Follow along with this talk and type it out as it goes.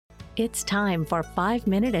It's time for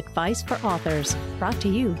 5-Minute Advice for Authors, brought to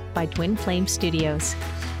you by Twin Flame Studios.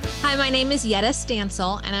 Hi, my name is Yedda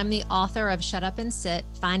Stancil, and I'm the author of Shut Up and Sit,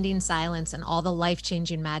 Finding Silence, and all the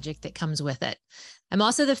life-changing magic that comes with it. I'm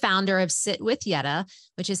also the founder of Sit with Yedda,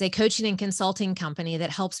 which is a coaching and consulting company that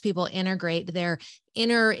helps people integrate their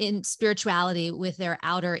inner spirituality with their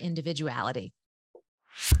outer individuality.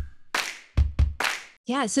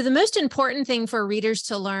 Yeah, so the most important thing for readers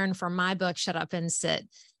to learn from my book, Shut Up and Sit,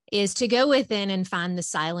 is to go within and find the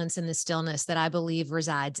silence and the stillness that I believe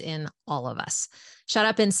resides in all of us. Shut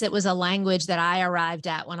Up and Sit was a language that I arrived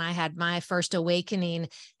at when I had my first awakening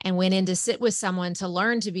and went in to sit with someone to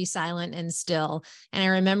learn to be silent and still. And I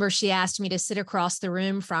remember she asked me to sit across the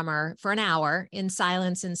room from her for an hour in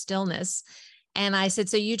silence and stillness. And I said,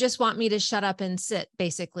 "So you just want me to shut up and sit,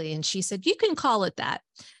 basically?" And she said, "You can call it that."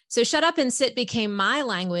 So Shut Up and Sit became my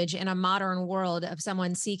language in a modern world of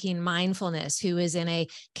someone seeking mindfulness who is in a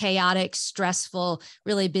chaotic, stressful,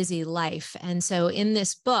 really busy life. And so in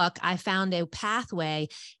this book, I found a pathway,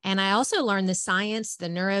 and I also learned the science, the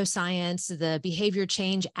neuroscience, the behavior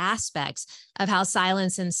change aspects of how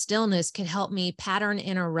silence and stillness could help me pattern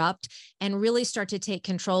interrupt and really start to take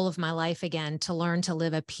control of my life again, to learn to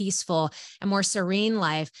live a peaceful and more serene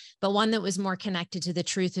life, but one that was more connected to the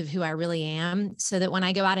truth of who I really am, so that when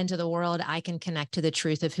I go out into the world, I can connect to the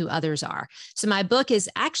truth of who others are. So my book is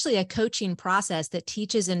actually a coaching process that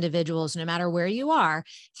teaches individuals, no matter where you are,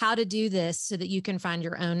 how to do this so that you can find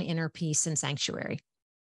your own inner peace and sanctuary.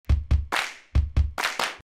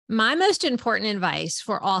 My most important advice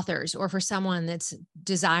for authors or for someone that's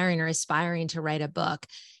desiring or aspiring to write a book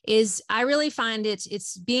is I really find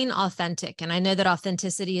it's being authentic. And I know that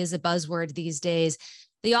authenticity is a buzzword these days.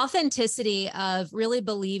 The authenticity of really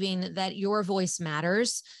believing that your voice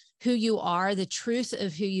matters, who you are, the truth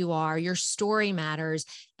of who you are, your story matters,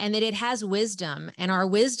 and that it has wisdom, and our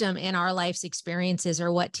wisdom in our life's experiences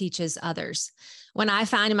are what teaches others. When I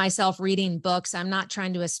find myself reading books, I'm not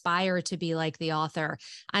trying to aspire to be like the author.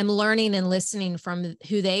 I'm learning and listening from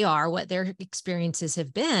who they are, what their experiences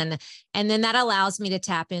have been. And then that allows me to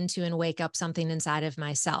tap into and wake up something inside of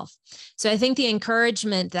myself. So I think the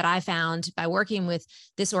encouragement that I found by working with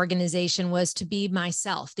this organization was to be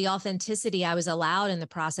myself. The authenticity I was allowed in the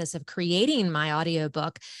process of creating my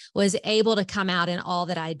audiobook was able to come out in all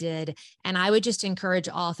that I did. And I would just encourage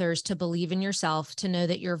authors to believe in yourself, to know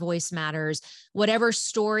that your voice matters. Whatever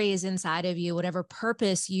story is inside of you, whatever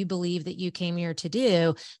purpose you believe that you came here to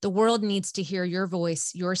do, the world needs to hear your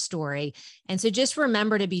voice, your story. And so just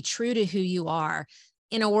remember to be true to who you are.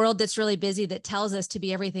 In a world that's really busy, that tells us to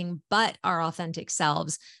be everything but our authentic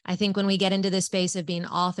selves, I think when we get into the space of being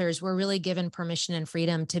authors, we're really given permission and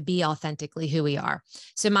freedom to be authentically who we are.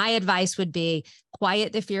 So my advice would be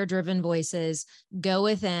quiet the fear-driven voices, go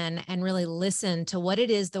within and really listen to what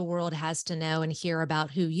it is the world has to know and hear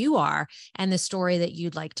about who you are and the story that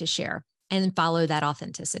you'd like to share, and follow that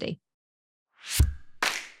authenticity.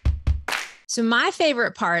 So my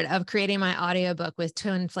favorite part of creating my audiobook with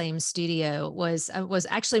Twin Flame Studio was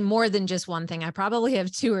actually more than just one thing. I probably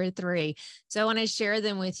have 2 or 3. So I want to share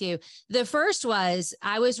them with you. The first was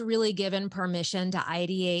I was really given permission to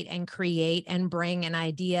ideate and create and bring an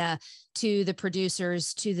idea to the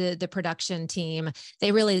producers, to the production team.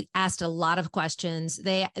 They really asked a lot of questions.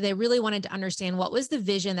 They really wanted to understand what was the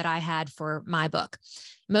vision that I had for my book.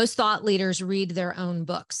 Most thought leaders read their own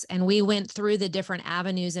books, and we went through the different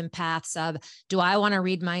avenues and paths of, do I want to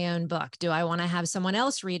read my own book? Do I want to have someone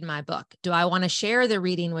else read my book? Do I want to share the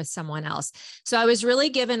reading with someone else? So I was really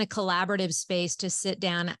given a collaborative space to sit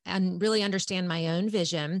down and really understand my own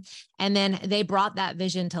vision. And then they brought that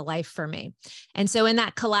vision to life for me. And so in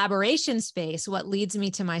that collaboration space, what leads me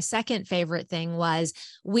to my second favorite thing was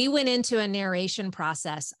we went into a narration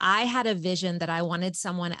process. I had a vision that I wanted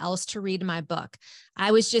someone else to read my book.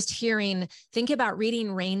 I was just hearing, think about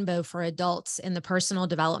reading Rainbow for adults in the personal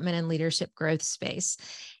development and leadership growth space.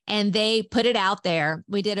 And they put it out there.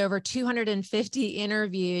 We did over 250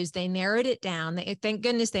 interviews. They narrowed it down. Thank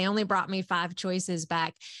goodness they only brought me 5 choices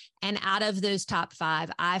back. And out of those top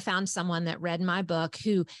 5, I found someone that read my book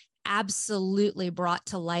who absolutely brought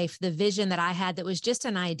to life the vision that I had that was just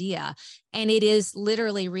an idea. And it is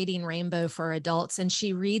literally reading Rainbow for adults. And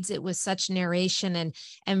she reads it with such narration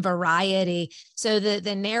and variety. So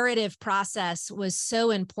the narrative process was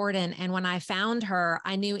so important. And when I found her,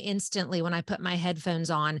 I knew instantly when I put my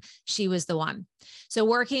headphones on, she was the one. So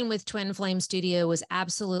working with Twin Flame Studio was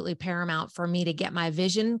absolutely paramount for me to get my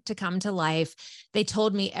vision to come to life. They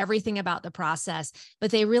told me everything about the process,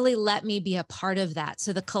 but they really let me be a part of that.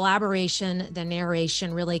 So the collaboration, the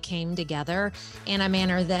narration really came together in a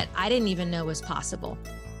manner that I didn't even know was possible.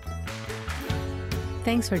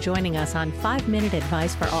 Thanks for joining us on 5-Minute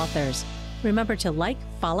Advice for Authors. Remember to like,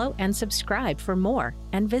 follow, and subscribe for more,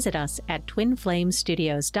 and visit us at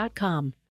twinflamestudios.com.